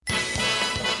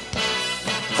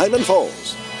Highland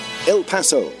Falls, El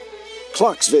Paso,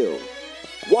 Clarksville,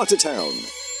 Watertown,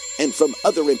 and from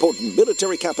other important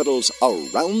military capitals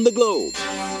around the globe.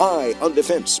 Eye on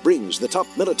Defense brings the top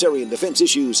military and defense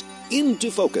issues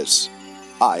into focus.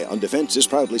 Eye on Defense is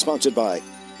proudly sponsored by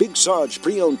Big Sarge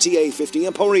Pre-Owned TA-50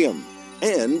 Emporium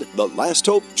and The Last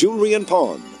Hope Jewelry and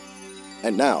Pawn.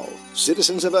 And now,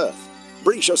 citizens of Earth,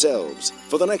 brace yourselves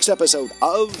for the next episode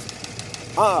of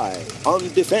Eye on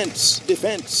Defense,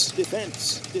 Defense,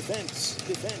 Defense, Defense,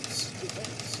 Defense,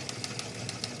 Defense.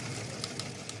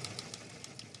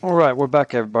 All right, we're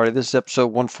back, everybody. This is episode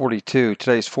 142.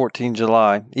 Today's 14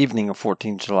 July, evening of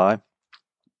 14 July.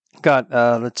 Got,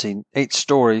 8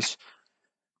 stories.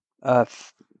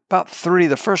 About 3,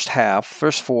 the first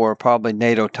 4 are probably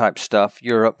NATO-type stuff,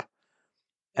 Europe.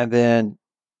 And then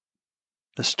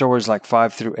the stories like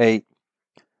 5 through 8.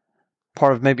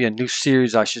 Part of maybe a new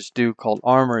series I should do called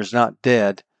Armor is Not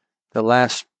Dead. The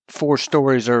last 4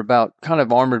 stories are about kind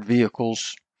of armored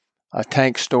vehicles, a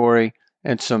tank story,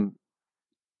 and some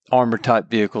armored type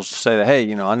vehicles to say that, hey,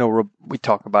 I know we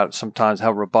talk about it sometimes,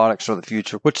 how robotics are the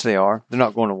future, which they are. They're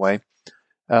not going away.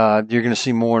 You're going to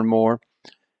see more and more.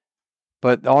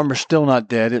 But the armor's still not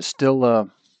dead. It's still a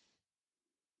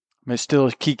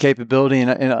key capability in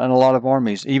a lot of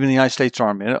armies, even the United States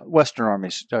Army, Western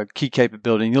armies, key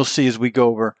capability. And you'll see as we go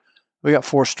over, we got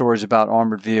 4 stories about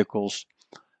armored vehicles.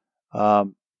 That's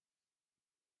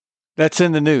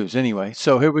in the news anyway.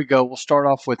 So here we go. We'll start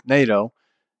off with NATO.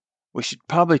 We should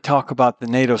probably talk about the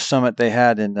NATO Summit they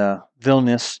had in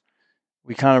Vilnius.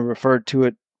 We kind of referred to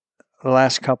it the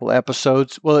last couple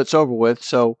episodes. Well, it's over with,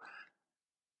 so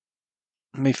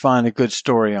let me find a good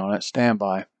story on it. Stand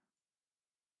by.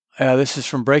 This is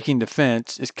from Breaking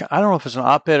Defense. I don't know if it's an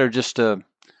op-ed or just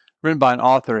written by an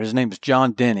author. His name is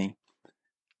John Denny.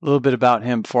 A little bit about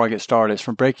him before I get started. It's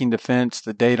from Breaking Defense.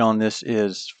 The date on this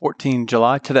is 14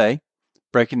 July today.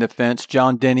 Breaking Defense,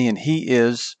 John Denny, and he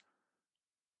is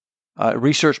a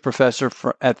research professor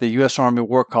at the U.S. Army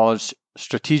War College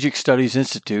Strategic Studies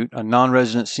Institute, a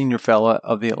non-resident senior fellow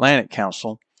of the Atlantic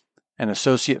Council, and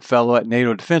associate fellow at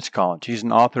NATO Defense College. He's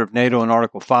an author of NATO in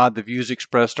Article 5. The views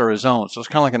expressed are his own. So it's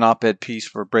kind of like an op-ed piece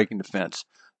for Breaking Defense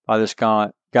by this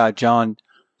guy John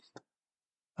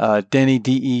Denny,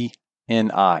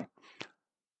 D-E-N-I.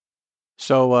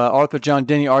 So author John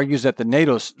Denny argues that the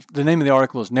name of the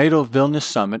article is NATO Vilnius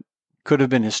Summit could have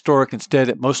been historic. Instead,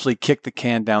 it mostly kicked the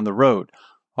can down the road.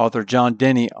 Author John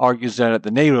Denny argues that at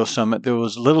the NATO Summit, there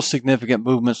was little significant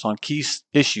movements on key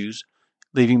issues,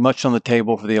 leaving much on the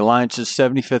table for the Alliance's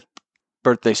 75th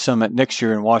birthday summit next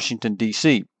year in Washington,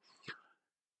 D.C.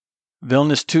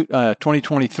 Vilnius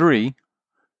 2023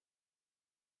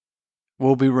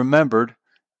 will be remembered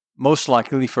most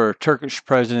likely for Turkish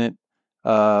President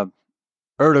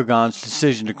Erdogan's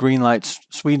decision to greenlight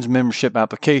Sweden's membership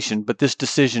application, but this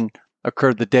decision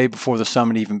occurred the day before the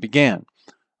summit even began.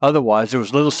 Otherwise, there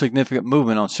was little significant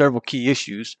movement on several key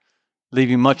issues,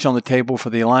 leaving much on the table for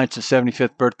the Alliance's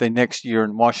 75th birthday next year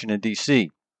in Washington, D.C.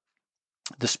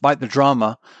 Despite the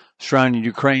drama surrounding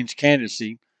Ukraine's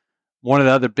candidacy, one of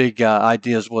the other big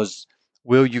ideas was,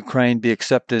 will Ukraine be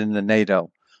accepted into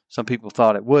NATO? Some people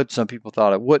thought it would, some people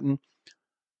thought it wouldn't.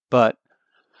 But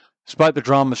despite the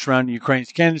drama surrounding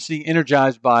Ukraine's candidacy,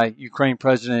 energized by Ukraine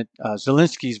President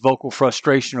Zelensky's vocal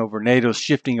frustration over NATO's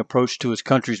shifting approach to his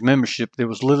country's membership, there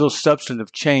was little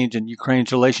substantive change in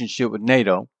Ukraine's relationship with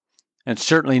NATO, and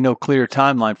certainly no clear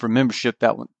timeline for membership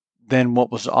than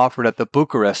what was offered at the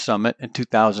Bucharest summit in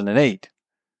 2008.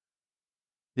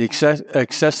 The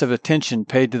excessive attention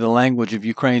paid to the language of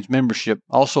Ukraine's membership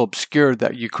also obscured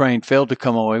that Ukraine failed to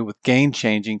come away with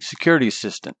game-changing security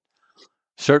assistance.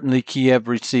 Certainly, Kiev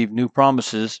received new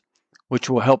promises, which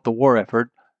will help the war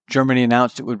effort. Germany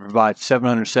announced it would provide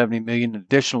 $770 million in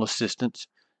additional assistance,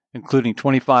 including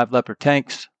 25 Leopard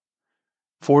tanks,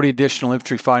 40 additional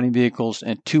infantry fighting vehicles,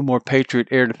 and 2 more Patriot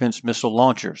air defense missile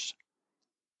launchers.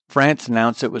 France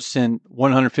announced it would send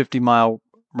 150-mile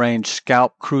range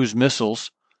Scalp cruise missiles,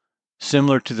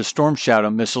 similar to the Storm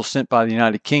Shadow missile sent by the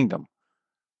United Kingdom.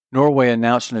 Norway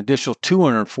announced an additional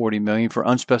 $240 million for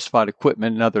unspecified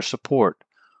equipment and other support.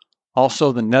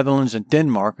 Also, the Netherlands and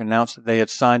Denmark announced that they had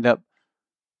signed up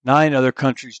 9 other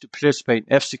countries to participate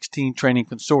in F-16 training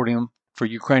consortium for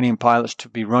Ukrainian pilots to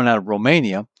be run out of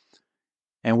Romania,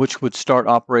 and which would start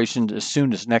operations as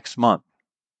soon as next month.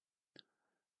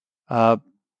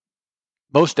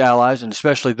 Most allies, and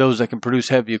especially those that can produce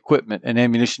heavy equipment and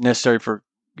ammunition necessary for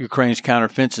Ukraine's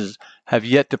counteroffensives, have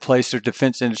yet to place their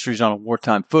defense industries on a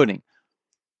wartime footing.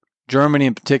 Germany,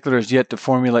 in particular, has yet to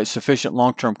formulate sufficient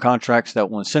long-term contracts that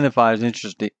will incentivize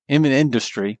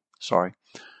industry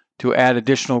to add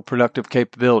additional productive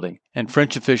capability, and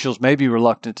French officials may be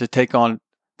reluctant to take on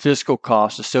fiscal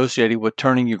costs associated with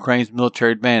turning Ukraine's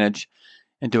military advantage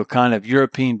into a kind of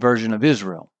European version of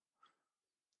Israel.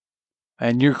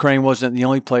 And Ukraine wasn't the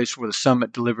only place where the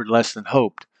summit delivered less than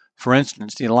hoped. For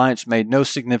instance, the alliance made no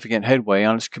significant headway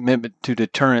on its commitment to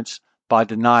deterrence by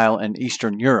denial in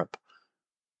Eastern Europe.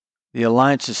 The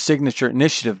alliance's signature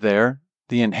initiative there,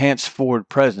 the enhanced forward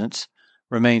presence,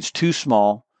 remains too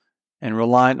small and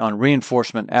reliant on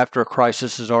reinforcement after a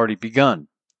crisis has already begun.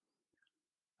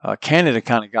 Canada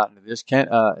kind of got into this.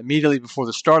 Immediately before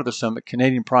the start of the summit,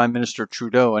 Canadian Prime Minister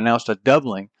Trudeau announced a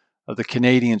doubling of the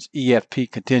Canadians'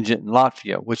 EFP contingent in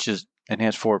Latvia, which is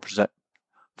enhanced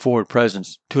forward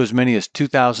presence, to as many as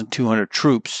 2,200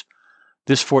 troops.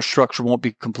 This force structure won't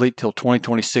be complete till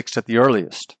 2026 at the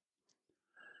earliest.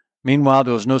 Meanwhile,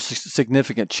 there was no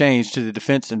significant change to the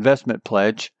defense investment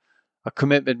pledge, a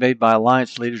commitment made by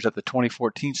alliance leaders at the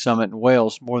 2014 summit in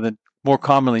Wales, more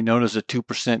commonly known as the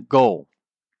 2% goal.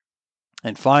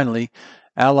 And finally,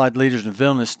 Allied leaders in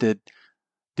Vilnius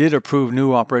did approve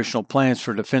new operational plans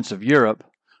for defense of Europe.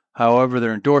 However,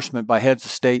 their endorsement by heads of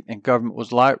state and government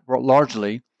was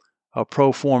largely a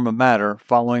pro forma matter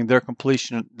following their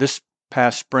completion this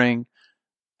past spring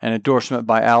and endorsement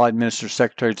by Allied Minister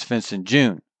Secretary of Defense in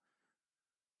June.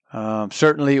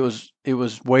 Certainly, it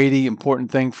was weighty, important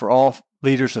thing for all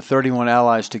leaders of 31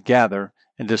 allies to gather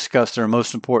and discuss their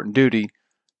most important duty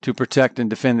to protect and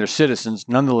defend their citizens.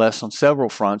 Nonetheless, on several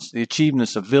fronts, the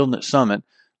achievements of Vilnius Summit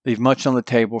leave much on the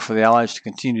table for the allies to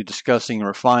continue discussing and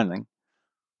refining,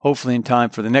 hopefully in time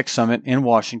for the next summit in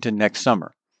Washington next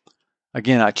summer.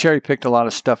 Again, I cherry-picked a lot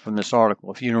of stuff from this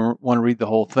article. If you don't want to read the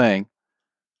whole thing,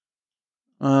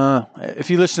 if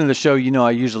you listen to the show, you know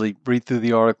I usually read through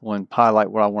the article and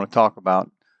highlight what I want to talk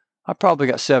about. I probably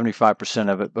got 75%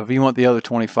 of it, but if you want the other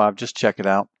 25, just check it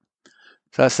out.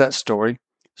 So that's that story.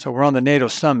 So we're on the NATO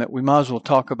Summit. We might as well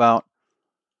talk about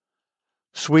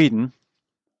Sweden.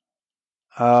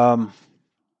 Here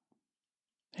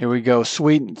we go.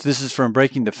 Sweden. This is from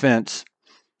Breaking Defense.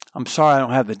 I'm sorry I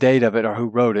don't have the date of it or who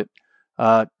wrote it.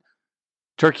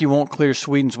 Turkey won't clear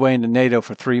Sweden's way into NATO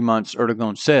for 3 months,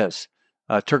 Erdogan says.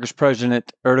 Turkish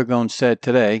President Erdogan said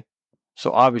today,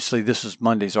 so obviously this is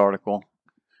Monday's article.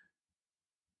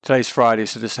 Today's Friday,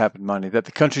 so this happened Monday, that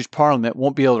the country's parliament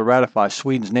won't be able to ratify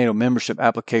Sweden's NATO membership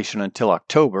application until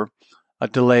October, a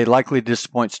delay likely to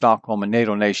disappoint Stockholm and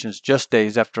NATO nations just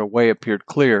days after a way appeared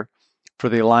clear for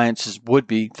the alliance's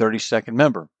would-be 32nd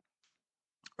member.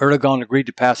 Erdogan agreed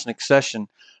to pass an accession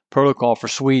protocol for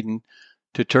Sweden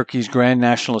to Turkey's Grand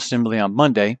National Assembly on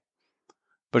Monday,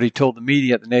 but he told the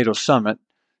media at the NATO Summit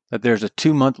that there's a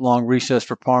 2-month-long recess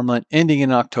for Parliament ending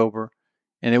in October,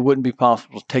 and it wouldn't be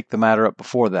possible to take the matter up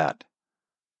before that.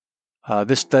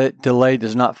 This delay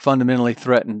does not fundamentally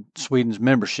threaten Sweden's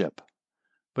membership,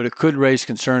 but it could raise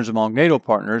concerns among NATO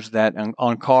partners that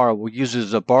Ankara will use it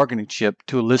as a bargaining chip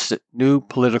to elicit new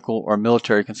political or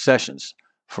military concessions.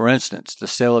 For instance, the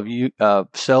sale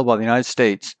by the United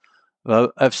States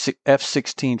of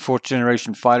F-16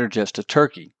 fourth-generation fighter jets to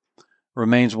Turkey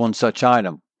remains one such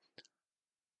item.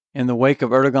 In the wake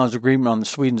of Erdogan's agreement on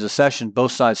Sweden's accession,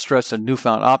 both sides stressed a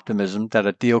newfound optimism that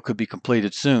a deal could be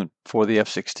completed soon for the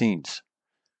F-16s.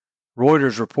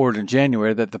 Reuters reported in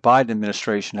January that the Biden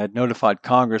administration had notified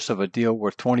Congress of a deal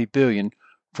worth $20 billion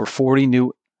for 40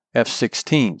 new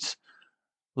F-16s,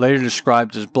 later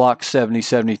described as Block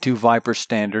 70-72 Viper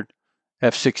Standard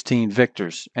F-16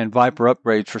 Victors, and Viper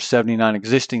upgrades for 79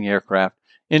 existing aircraft,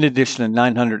 in addition to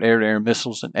 900 air-to-air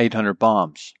missiles and 800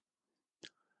 bombs.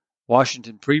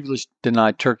 Washington previously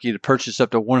denied Turkey to purchase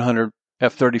up to 100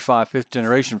 F-35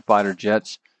 fifth-generation fighter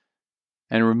jets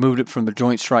and removed it from the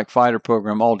Joint Strike Fighter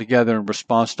program altogether in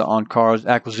response to Ankara's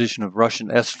acquisition of Russian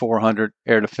S-400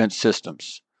 air defense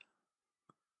systems.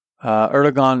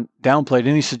 Erdogan downplayed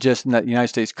any suggestion that the United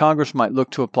States Congress might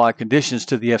look to apply conditions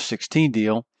to the F-16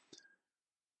 deal,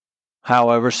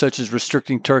 however, such as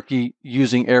restricting Turkey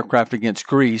using aircraft against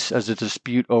Greece as a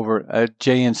dispute over a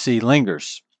JNC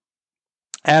lingers.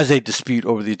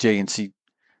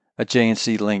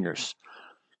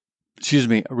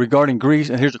 Regarding Greece,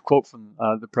 and here's a quote from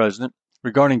the president.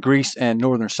 Regarding Greece and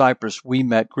Northern Cyprus, we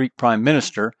met Greek Prime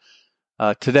Minister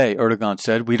today, Erdogan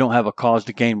said. We don't have a cause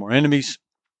to gain more enemies.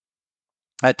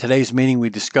 At today's meeting, we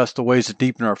discussed the ways to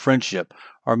deepen our friendship.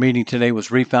 Our meeting today was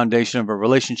refoundation of our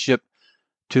relationship.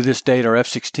 To this date, our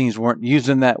F-16s weren't used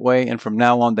in that way, and from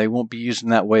now on, they won't be used in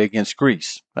that way against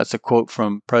Greece. That's a quote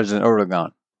from President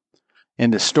Erdogan.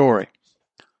 In the story.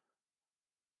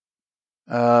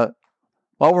 While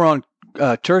we're on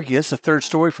Turkey, that's the third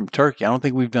story from Turkey. I don't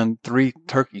think we've done 3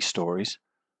 Turkey stories.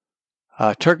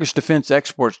 Turkish defense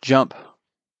exports jump,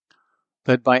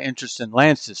 led by interest in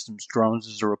land systems drones,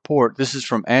 is a report. This is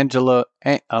from Agnes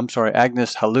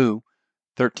Halou,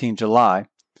 13 July.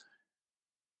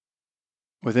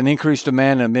 With an increased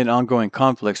demand amid ongoing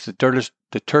conflicts, the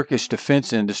Turkish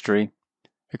defense industry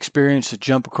experienced a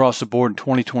jump across the board in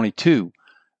 2022,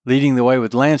 leading the way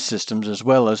with land systems as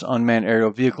well as unmanned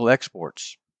aerial vehicle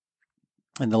exports.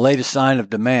 And the latest sign of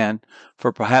demand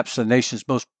for perhaps the nation's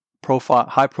most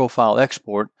high-profile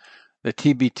export, the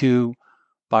TB2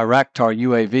 Bayraktar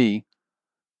UAV.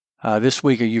 This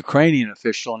week, a Ukrainian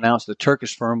official announced the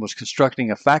Turkish firm was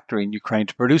constructing a factory in Ukraine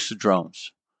to produce the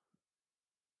drones.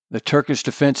 The Turkish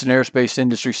defense and aerospace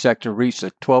industry sector reached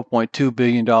a $12.2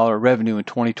 billion revenue in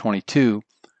 2022,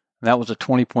 and that was a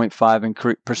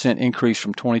 20.5% increase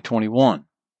from 2021.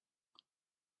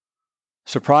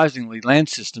 Surprisingly, land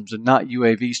systems and not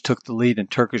UAVs took the lead in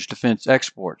Turkish defense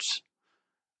exports.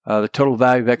 The total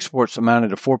value of exports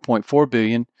amounted to $4.4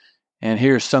 billion, and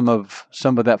here's some of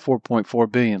that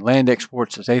 $4.4 billion. Land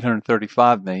exports is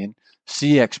 $835 million,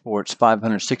 sea exports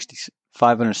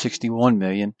 $561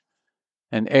 million,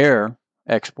 and air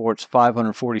exports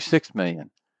 $546 million.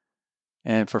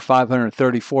 And for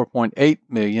 $534.8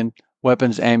 million,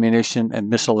 weapons, ammunition, and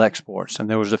missile exports. And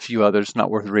there was a few others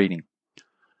not worth reading.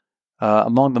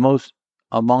 Among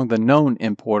the known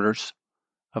importers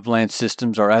of land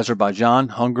systems are Azerbaijan,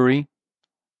 Hungary,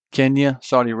 Kenya,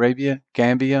 Saudi Arabia,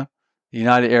 Gambia, the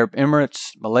United Arab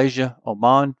Emirates, Malaysia,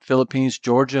 Oman, Philippines,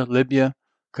 Georgia, Libya,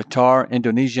 Qatar,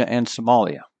 Indonesia, and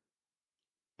Somalia.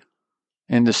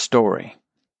 End of story.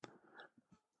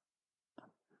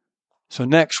 So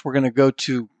next we're going to go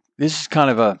to, this is kind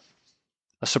of a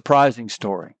surprising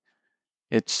story.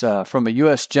 It's from a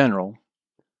U.S. general.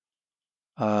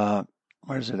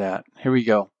 Where's it at? Here we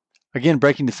go. Again,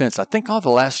 breaking defense. I think all the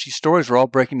last few stories are all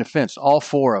breaking defense, all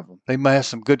four of them. They might have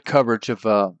some good coverage of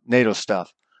NATO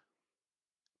stuff.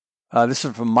 This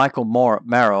is from Michael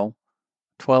Marrow,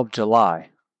 12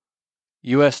 July.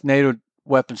 U.S. NATO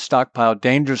weapons stockpile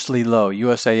dangerously low,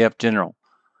 USAF general.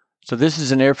 So this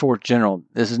is an Air Force general.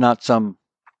 This is not some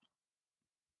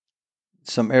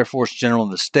Air Force general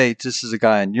in the States. This is a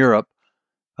guy in Europe,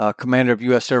 commander of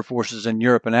U.S. Air Forces in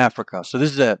Europe and Africa. So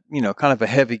this is a, kind of a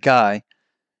heavy guy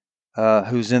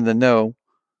who's in the know.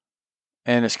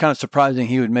 And it's kind of surprising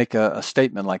he would make a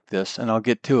statement like this, and I'll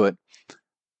get to it.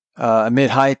 Amid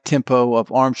high tempo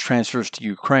of arms transfers to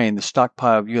Ukraine, the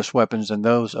stockpile of U.S. weapons and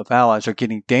those of allies are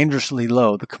getting dangerously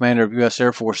low, the commander of U.S.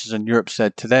 Air Forces in Europe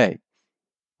said today,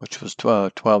 which was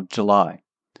 12 July.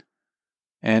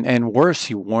 And worse,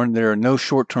 he warned, there are no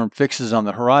short-term fixes on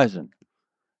the horizon.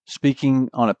 Speaking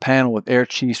on a panel with air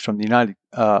chiefs from the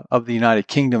United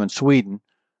Kingdom and Sweden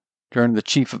during the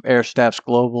Chief of Air Staff's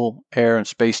Global Air and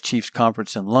Space Chiefs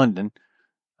Conference in London,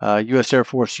 U.S. Air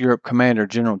Force Europe Commander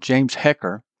General James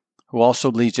Hecker, who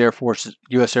also leads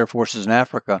U.S. Air Forces in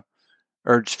Africa,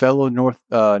 urged fellow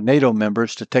NATO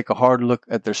members to take a hard look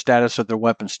at their status of their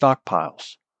weapon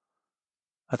stockpiles.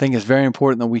 I think it's very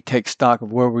important that we take stock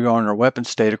of where we are in our weapons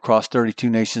state across 32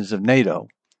 nations of NATO.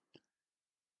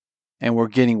 And we're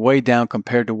getting way down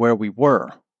compared to where we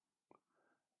were.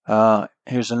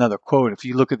 Here's another quote. If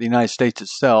you look at the United States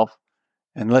itself,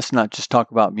 and let's not just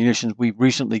talk about munitions we've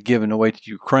recently given away to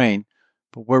Ukraine,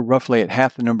 but we're roughly at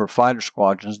half the number of fighter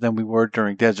squadrons than we were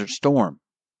during Desert Storm.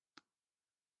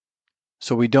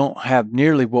 So we don't have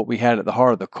nearly what we had at the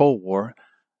heart of the Cold War.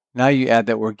 Now you add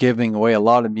that we're giving away a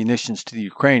lot of munitions to the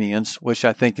Ukrainians, which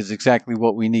I think is exactly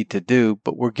what we need to do,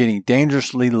 but we're getting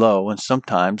dangerously low, and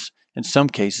sometimes, in some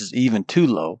cases, even too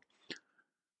low,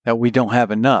 that we don't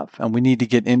have enough. And we need to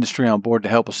get industry on board to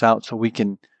help us out so we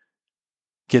can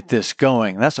get this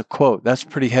going. That's a quote. That's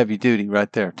pretty heavy duty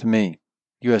right there to me.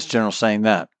 U.S. General saying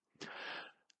that.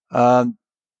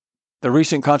 The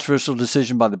recent controversial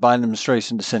decision by the Biden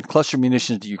administration to send cluster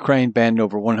munitions to Ukraine, banned in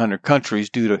over 100 countries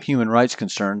due to human rights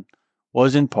concerns,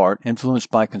 was in part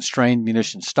influenced by constrained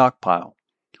munitions stockpile.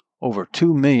 Over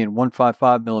 2 million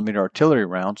 155mm artillery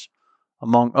rounds,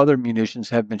 among other munitions,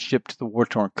 have been shipped to the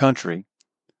war-torn country,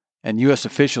 and U.S.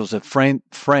 officials have framed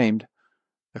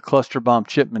the cluster bomb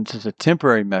shipments as a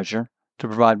temporary measure to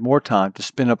provide more time to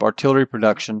spin up artillery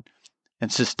production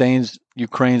and sustains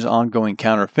Ukraine's ongoing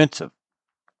counteroffensive.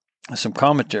 Some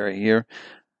commentary here.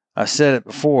 I said it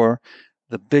before.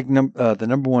 The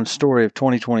number one story of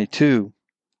 2022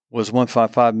 was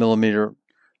 155mm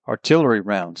artillery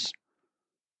rounds,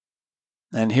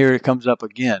 and here it comes up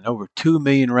again. Over 2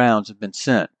 million rounds have been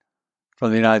sent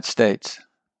from the United States.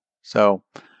 So,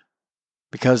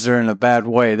 because they're in a bad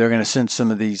way, they're going to send some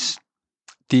of these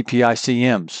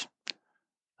DPICMs.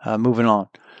 Moving on.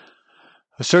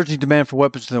 A surging demand for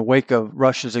weapons in the wake of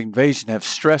Russia's invasion have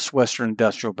stressed Western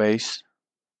industrial base,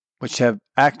 which have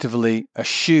actively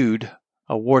eschewed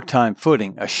a wartime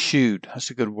footing. Eschewed,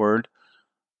 that's a good word.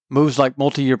 Moves like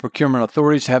multi-year procurement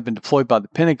authorities have been deployed by the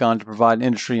Pentagon to provide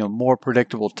industry a more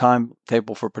predictable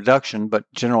timetable for production, but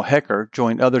General Hecker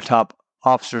joined other top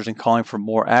officers in calling for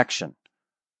more action.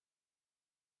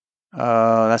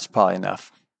 That's probably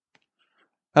enough.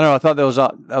 I don't know, I thought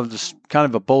that was kind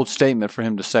of a bold statement for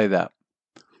him to say that.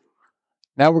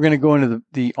 Now we're going to go into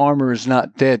the armor is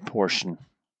not dead portion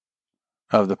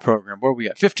of the program. Where are we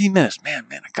at? 15 minutes. Man,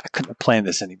 I couldn't have planned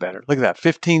this any better. Look at that,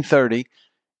 15:30,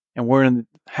 and we're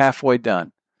halfway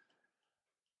done.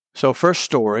 So first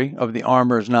story of the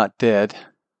armor is not dead.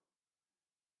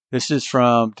 This is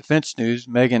from Defense News,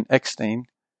 Megan Eckstein,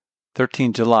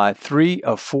 13 July. 3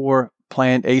 of 4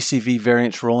 planned ACV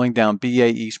variants rolling down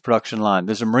BAE's production line.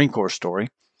 This is a Marine Corps story.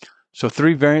 So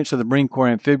 3 variants of the Marine Corps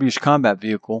Amphibious Combat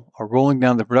Vehicle are rolling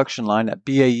down the production line at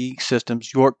BAE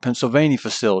Systems' York, Pennsylvania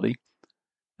facility,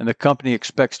 and the company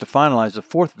expects to finalize the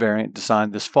 4th variant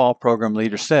design this fall, program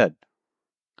leader said.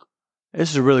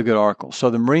 This is a really good article. So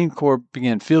the Marine Corps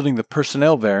began fielding the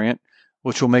personnel variant,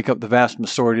 which will make up the vast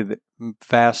majority of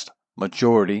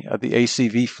the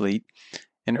ACV fleet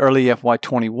in early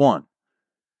FY21.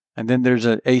 And then there's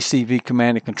an ACV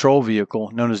command and control vehicle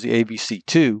known as the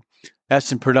ABC-2.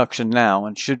 That's in production now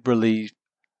and should reach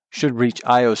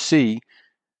IOC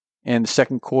in the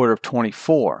second quarter of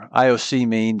 24. IOC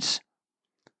means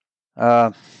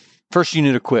first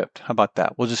unit equipped. How about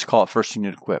that? We'll just call it first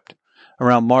unit equipped.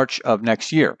 Around March of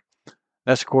next year.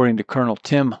 That's according to Colonel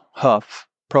Tim Huff,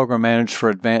 Program Manager for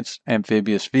Advanced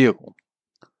Amphibious Vehicle.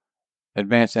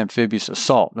 Advanced Amphibious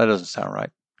Assault. That doesn't sound right.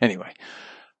 Anyway,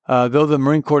 though the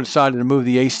Marine Corps decided to move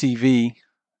the ACV-C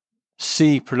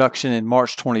production in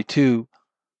March 22,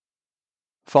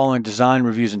 following design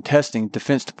reviews and testing,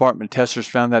 Defense Department testers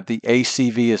found that the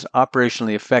ACV is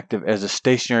operationally effective as a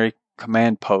stationary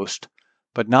command post,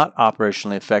 but not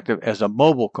operationally effective as a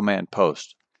mobile command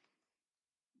post.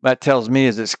 That tells me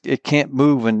is it can't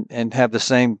move and have the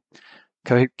same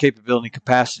capability and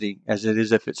capacity as it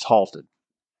is if it's halted.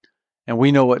 And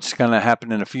we know what's going to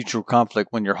happen in a future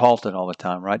conflict when you're halted all the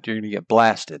time, right? You're going to get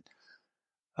blasted.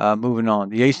 Moving on.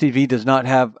 The ACV does not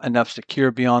have enough secure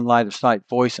beyond line of sight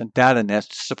voice and data nets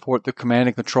to support the command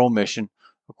and control mission,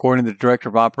 according to the Director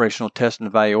of Operational Test and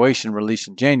Evaluation released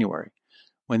in January.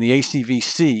 When the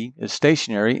ACV-C is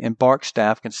stationary, embarked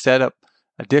staff can set up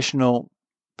additional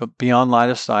but beyond line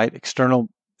of sight external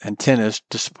antennas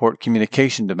to support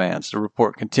communication demands. The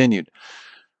report continued.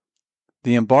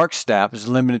 The embarked staff is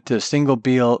limited to a single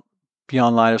beyond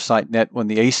line of sight net when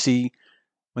the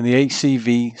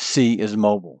ACV-C is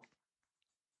mobile.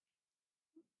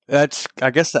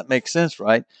 I guess that makes sense,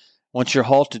 right? Once you're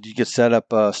halted, you can set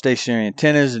up stationary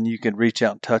antennas and you can reach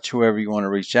out and touch whoever you want to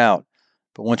reach out.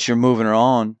 But once you're moving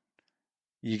on,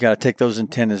 you got to take those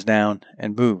antennas down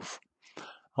and move.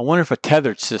 I wonder if a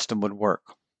tethered system would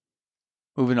work.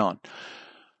 Moving on.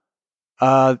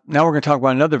 Now we're going to talk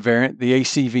about another variant, the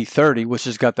ACV-30, which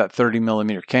has got that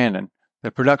 30mm cannon.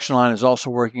 The production line is also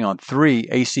working on 3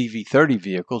 ACV-30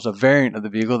 vehicles, a variant of the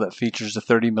vehicle that features the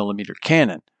 30mm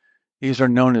cannon. These are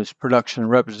known as production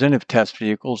representative test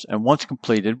vehicles, and once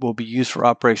completed, will be used for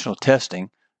operational testing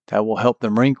that will help the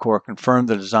Marine Corps confirm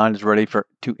the design is ready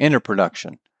to enter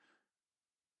production.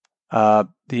 The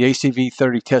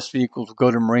ACV-30 test vehicles will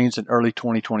go to Marines in early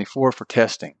 2024 for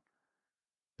testing.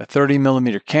 The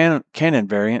 30mm cannon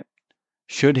variant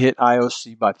should hit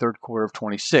IOC by third quarter of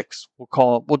 26.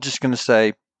 We're just going to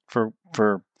say for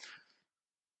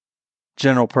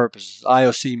general purposes,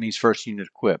 IOC means first unit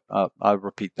equipped. I'll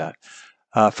repeat that.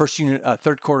 First unit,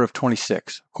 third quarter of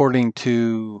 26. According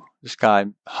to this guy,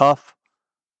 Huff,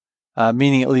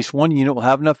 meaning at least one unit will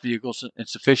have enough vehicles and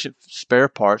sufficient spare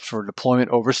parts for deployment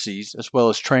overseas, as well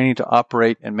as training to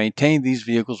operate and maintain these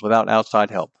vehicles without outside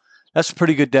help. That's a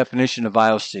pretty good definition of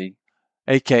IOC,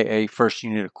 aka first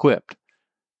unit equipped,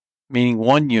 meaning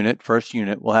one unit, first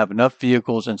unit, will have enough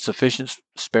vehicles and sufficient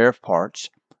spare parts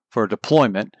for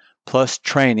deployment, plus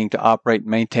training to operate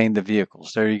and maintain the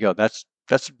vehicles. There you go. That's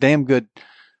a damn good,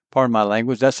 pardon my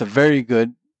language, that's a very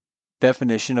good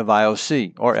definition of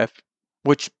IOC, or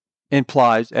which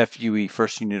implies FUE,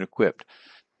 first unit equipped.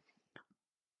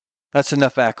 That's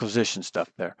enough acquisition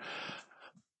stuff there.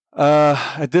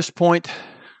 At this point,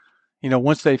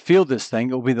 once they field this thing,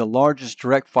 it will be the largest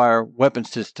direct fire weapon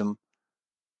system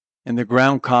in the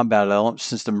ground combat element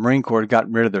since the Marine Corps had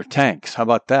gotten rid of their tanks. How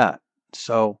about that?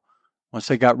 So once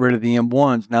they got rid of the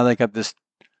M1s, now they got this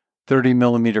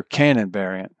 30mm cannon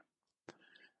variant.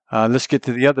 Let's get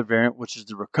to the other variant, which is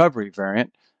the recovery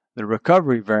variant. The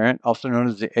recovery variant, also known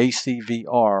as the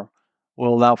ACVR,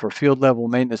 will allow for field-level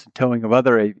maintenance and towing of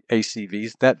other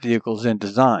ACVs. That vehicle is in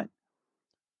design.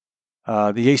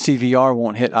 The ACVR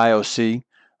won't hit IOC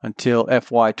until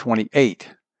FY28,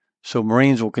 so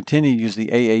Marines will continue to use the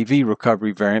AAV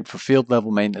recovery variant for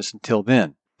field-level maintenance until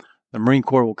then. The Marine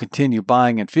Corps will continue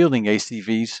buying and fielding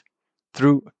ACVs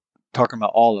through, talking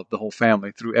about all of the whole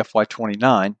family, through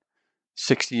FY29,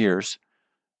 6 years.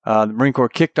 The Marine Corps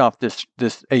kicked off this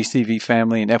ACV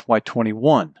family in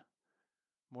FY21.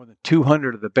 More than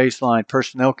 200 of the baseline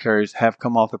personnel carriers have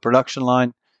come off the production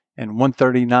line, and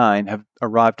 139 have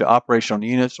arrived to operational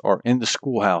units or in the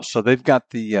schoolhouse. So they've got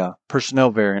the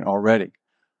personnel variant already.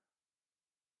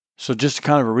 So just to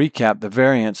kind of a recap,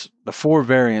 the 4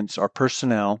 variants are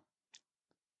personnel,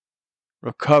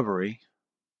 recovery.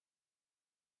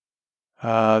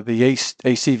 The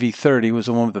ACV-30 was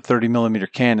the one with the 30-millimeter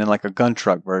cannon, like a gun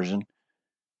truck version.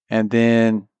 And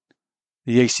then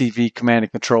the ACV Command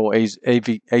and Control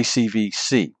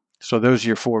ACV-C. So those are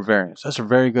your 4 variants. That's a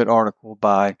very good article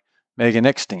by Megan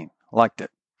Eckstein. I liked it.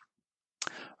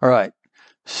 All right.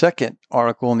 Second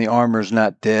article in the Armor's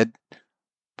Not Dead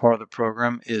part of the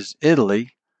program is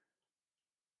Italy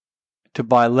to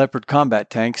buy Leopard combat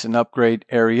tanks and upgrade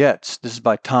Ariettes. This is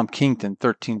by Tom Kington,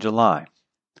 13 July.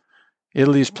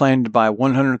 Italy is planning to buy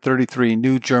 133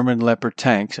 new German Leopard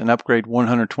tanks and upgrade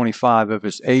 125 of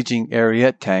its aging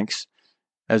Ariete tanks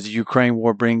as the Ukraine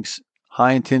war brings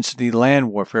high-intensity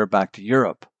land warfare back to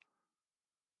Europe.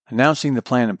 Announcing the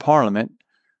plan in Parliament,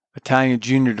 Italian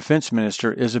Junior Defense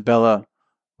Minister Isabella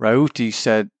Rauti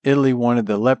said Italy wanted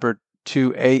the Leopard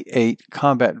 2A8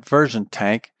 combat version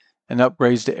tank and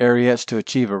upgrades to Ariettes to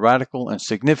achieve a radical and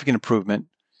significant improvement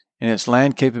in its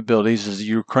land capabilities as the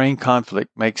Ukraine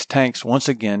conflict makes tanks once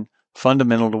again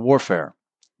fundamental to warfare.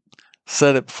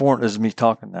 Said it before, this is me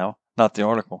talking now, not the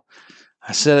article.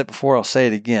 I said it before, I'll say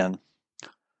it again.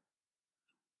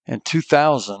 In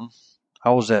 2000, I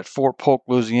was at Fort Polk,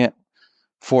 Louisiana,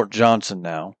 Fort Johnson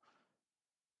now,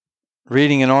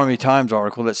 reading an Army Times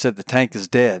article that said the tank is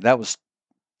dead. That was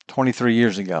 23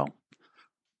 years ago.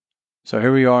 So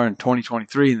here we are in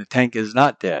 2023 and the tank is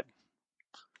not dead.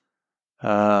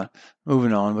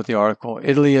 Moving on with the article.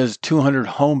 Italy has 200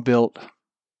 home-built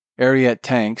Ariete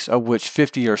tanks, of which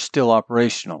 50 are still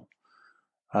operational.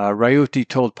 Rauti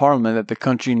told Parliament that the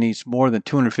country needs more than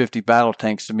 250 battle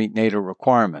tanks to meet NATO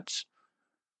requirements.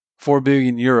 €4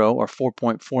 billion, or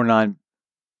 4.49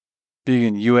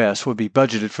 billion US, would be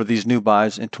budgeted for these new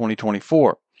buys in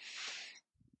 2024.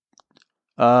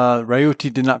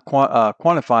 Rauti did not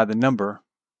quantify the number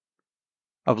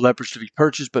of Leopards to be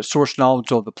purchased, but source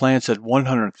knowledge of the plan said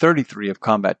 133 of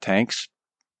combat tanks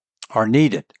are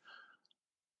needed.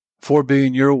 €4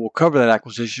 billion will cover that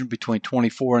acquisition between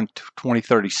 2024 and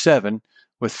 2037,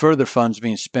 with further funds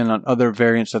being spent on other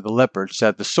variants of the Leopard,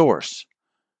 said the source.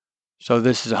 So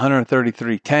this is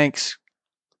 133 tanks,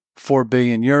 €4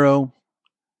 billion,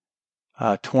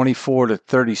 24 to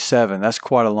 37. That's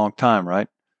quite a long time, right?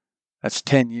 That's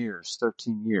 10 years,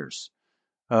 13 years.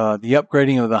 The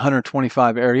upgrading of the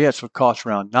 125 Ariettes would cost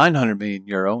around €900 million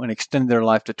and extend their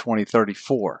life to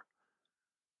 2034.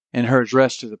 In her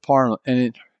address to the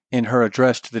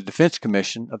Defense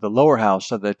Commission of the lower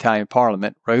house of the Italian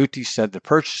Parliament, Rauti said the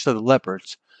purchase of the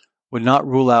Leopards would not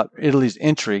rule out Italy's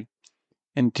entry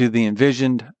into the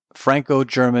envisioned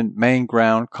Franco-German Main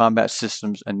Ground Combat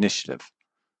Systems Initiative.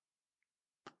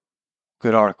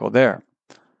 Good article there.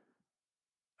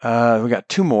 We got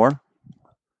 2 more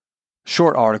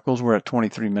short articles. We're at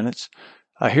 23 minutes.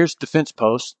 Here's Defense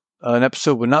Post. An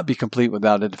episode would not be complete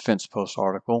without a Defense Post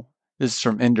article. This is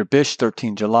from Ender Bish,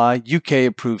 13 July. UK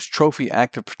approves Trophy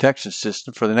Active Protection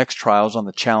System for the next trials on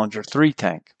the Challenger 3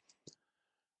 tank.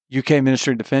 UK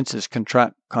Ministry of Defense has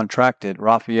contracted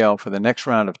Rafael for the next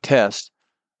round of tests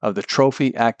of the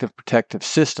Trophy Active Protective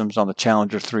Systems on the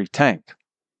Challenger 3 tank.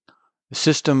 The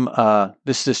system,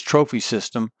 this Trophy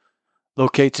system,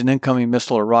 locates an incoming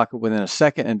missile or rocket within a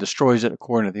second and destroys it,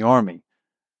 according to the Army.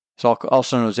 It's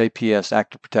also known as APS,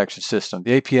 Active Protection System.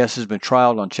 The APS has been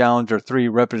trialed on Challenger 3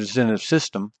 representative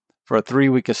system for a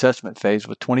 3-week assessment phase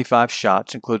with 25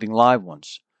 shots, including live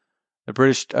ones. The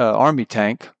British Army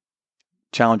tank,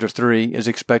 Challenger 3, is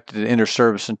expected to enter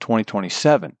service in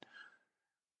 2027.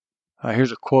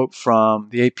 Here's a quote from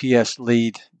the APS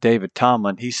lead, David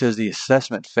Tomlin. He says the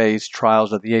assessment phase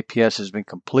trials of the APS has been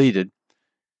completed,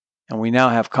 and we now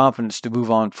have confidence to move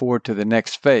on forward to the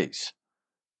next phase.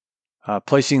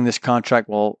 Placing this contract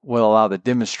will allow the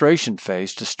demonstration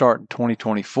phase to start in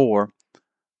 2024,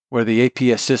 where the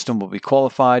APS system will be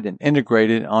qualified and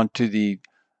integrated onto the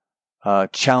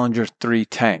Challenger 3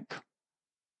 tank.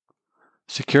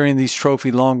 Securing these trophy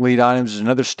long lead items is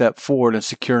another step forward in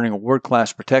securing a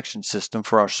world-class protection system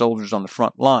for our soldiers on the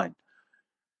front line.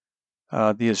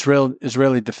 The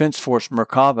Israeli Defense Force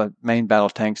Merkava main battle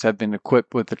tanks have been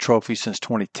equipped with the trophy since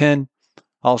 2010.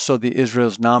 Also, the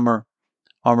Israel's Namur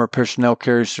armored personnel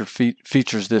carrier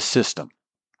features this system.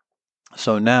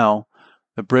 So now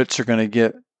the Brits are going to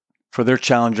get, for their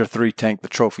Challenger 3 tank, the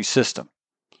trophy system.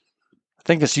 I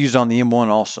think it's used on the M1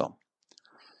 also.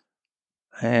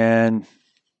 And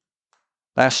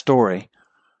last story.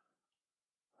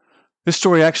 This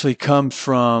story actually comes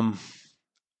from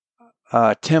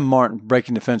Tim Martin,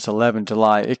 Breaking Defense 11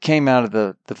 July. It came out of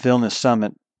the Vilnius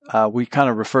Summit. We kind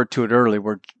of referred to it earlier,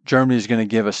 where Germany is going to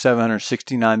give a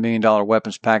 $769 million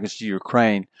weapons package to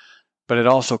Ukraine, but it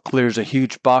also clears a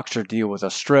huge Boxer deal with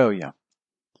Australia.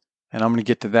 And I'm going to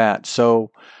get to that.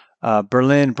 So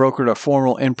Berlin brokered a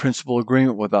formal in-principle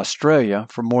agreement with Australia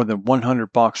for more than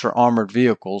 100 Boxer armored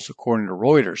vehicles, according to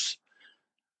Reuters.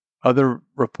 Other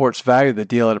reports value the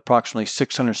deal at approximately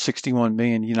 $661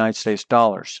 million United States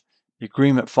dollars. The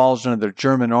agreement falls under the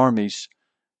German Army's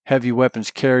heavy weapons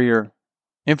carrier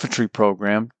infantry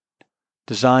program,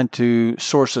 designed to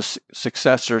source a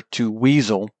successor to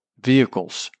Weasel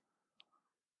vehicles.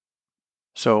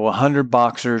 So 100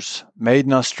 Boxers made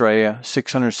in Australia,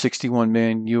 $661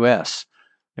 million US.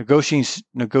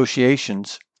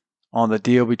 Negotiations on the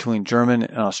deal between German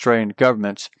and Australian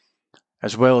governments,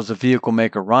 as well as the vehicle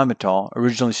maker Rheinmetall,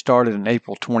 originally started in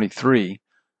April 23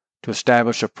 to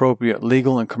establish appropriate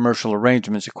legal and commercial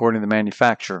arrangements according to the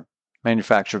manufacturer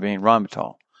being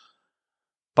Rheinmetall.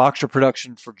 Boxer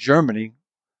production for Germany,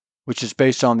 which is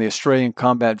based on the Australian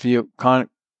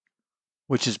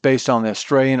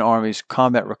Army's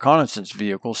Combat Reconnaissance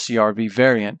Vehicle (CRV)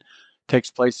 variant, takes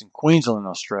place in Queensland,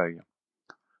 Australia.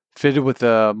 Fitted with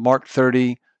a Mark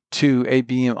 32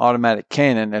 ABM automatic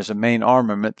cannon as a main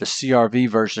armament, the CRV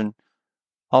version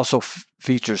also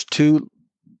features a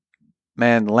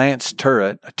two-man Lance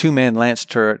turret,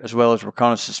 as well as a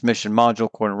reconnaissance mission module,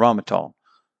 according to Rheinmetall.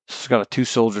 So it's got a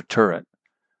two-soldier turret.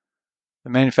 The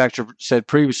manufacturer said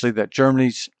previously that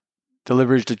Germany's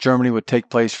deliveries to Germany would take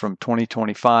place from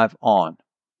 2025 on.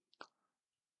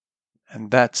 And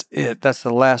that's it. That's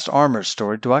the last armor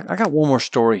story. I got one more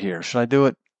story here. Should I do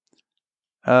it?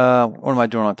 What am I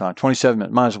doing on time? 27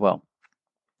 minutes. Might as well.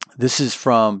 This is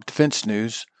from Defense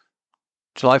News,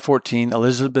 July 14.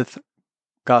 Elizabeth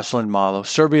Gosselin Malo.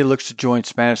 Serbia looks to join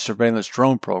Spanish surveillance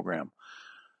drone program.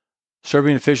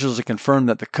 Serbian officials have confirmed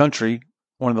that the country,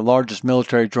 one of the largest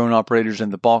military drone operators in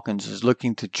the Balkans, is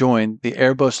looking to join the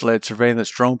Airbus-led surveillance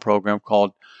drone program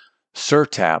called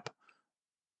SURTAP,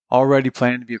 already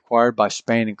planned to be acquired by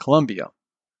Spain and Colombia.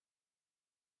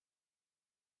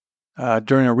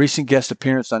 During a recent guest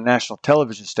appearance on national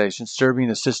television stations, Serbian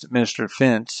Assistant Minister of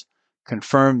Defense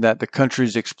confirmed that the country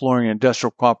is exploring industrial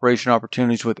cooperation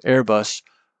opportunities with Airbus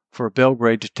for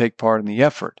Belgrade to take part in the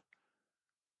effort.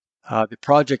 The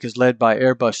project is led by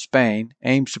Airbus Spain,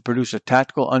 aims to produce a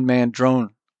tactical unmanned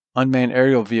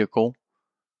aerial vehicle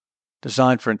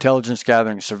designed for intelligence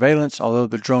gathering and surveillance. Although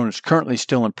the drone is currently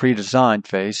still in pre-design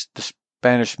phase, the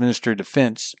Spanish Ministry of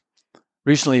Defense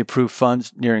recently approved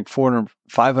funds nearing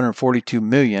 $542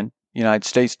 million United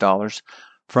States dollars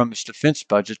from its defense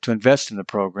budget to invest in the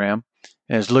program,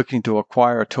 and is looking to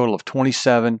acquire a total of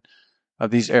 27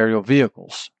 of these aerial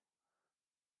vehicles.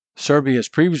 Serbia has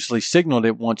previously signaled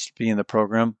it wants to be in the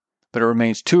program, but it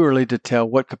remains too early to tell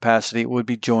what capacity it would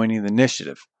be joining the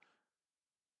initiative.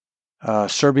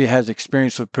 Serbia has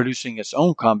experience with producing its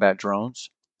own combat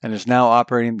drones and is now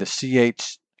operating the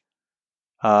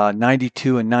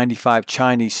CH-92 and 95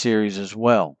 Chinese series as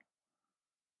well.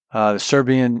 The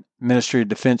Serbian Ministry of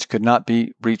Defense could not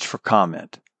be reached for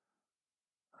comment.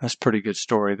 That's a pretty good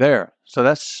story there. So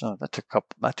that took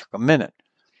a minute.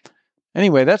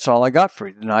 Anyway, that's all I got for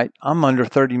you tonight. I'm under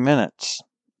 30 minutes.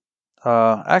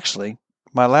 Actually,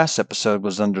 my last episode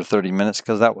was under 30 minutes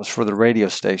because that was for the radio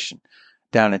station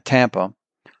down in Tampa.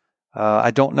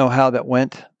 I don't know how that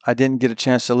went. I didn't get a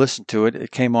chance to listen to it.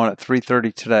 It came on at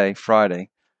 3:30 today, Friday,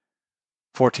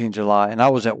 14 July, and I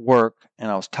was at work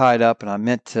and I was tied up and I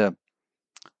meant to.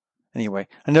 Anyway,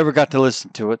 I never got to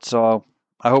listen to it, so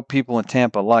I hope people in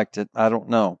Tampa liked it. I don't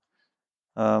know.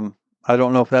 I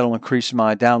don't know if that'll increase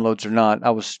my downloads or not.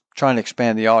 I was trying to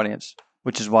expand the audience,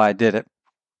 which is why I did it.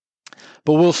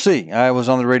 But we'll see. I was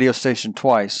on the radio station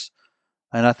twice,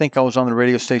 and I think I was on the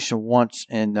radio station once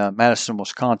in Madison,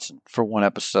 Wisconsin for one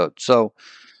episode. So,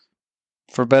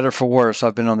 for better or for worse,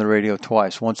 I've been on the radio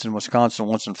twice, once in Wisconsin,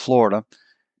 once in Florida.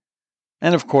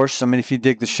 And of course, if you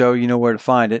dig the show, you know where to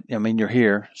find it. You're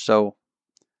here. So,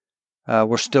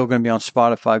 we're still going to be on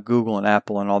Spotify, Google, and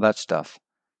Apple, and all that stuff.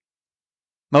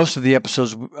 Most of the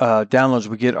episodes downloads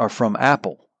we get are from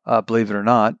Apple, believe it or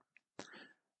not.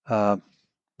 But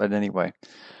anyway,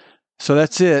 so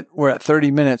that's it. We're at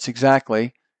 30 minutes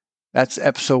exactly. That's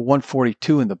episode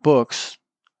 142 in the books.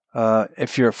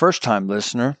 If you're a first-time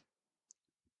listener,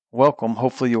 welcome.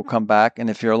 Hopefully you'll come back. And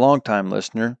if you're a long-time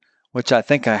listener, which I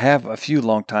think I have a few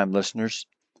long-time listeners,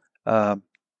 thank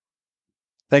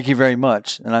you very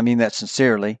much. And I mean that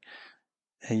sincerely.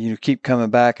 And you keep coming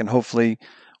back, and hopefully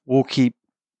we'll keep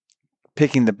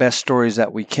picking the best stories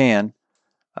that we can.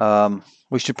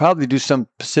 We should probably do some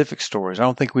Pacific stories. I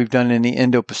don't think we've done any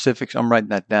Indo-Pacific. I'm writing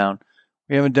that down.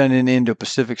 We haven't done any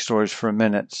Indo-Pacific stories for a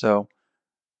minute. So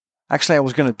actually, I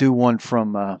was going to do one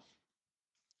from,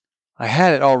 I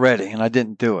had it already and I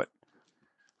didn't do it.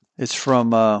 It's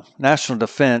from National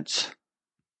Defense.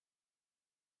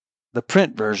 The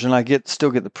print version,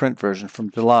 still get the print version from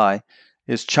July,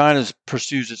 is China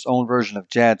pursues its own version of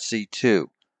JADC2.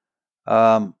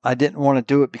 I didn't want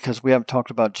to do it because we haven't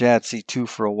talked about JADC2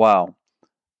 for a while.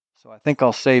 So I think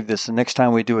I'll save this. The next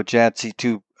time we do a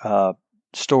JADC2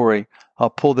 story, I'll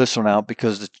pull this one out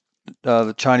because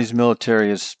the Chinese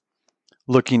military is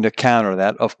looking to counter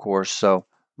that, of course. So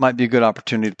might be a good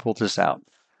opportunity to pull this out.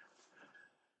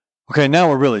 Okay, now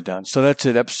we're really done. So that's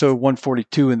it. Episode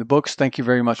 142 in the books. Thank you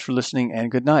very much for listening, and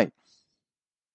good night.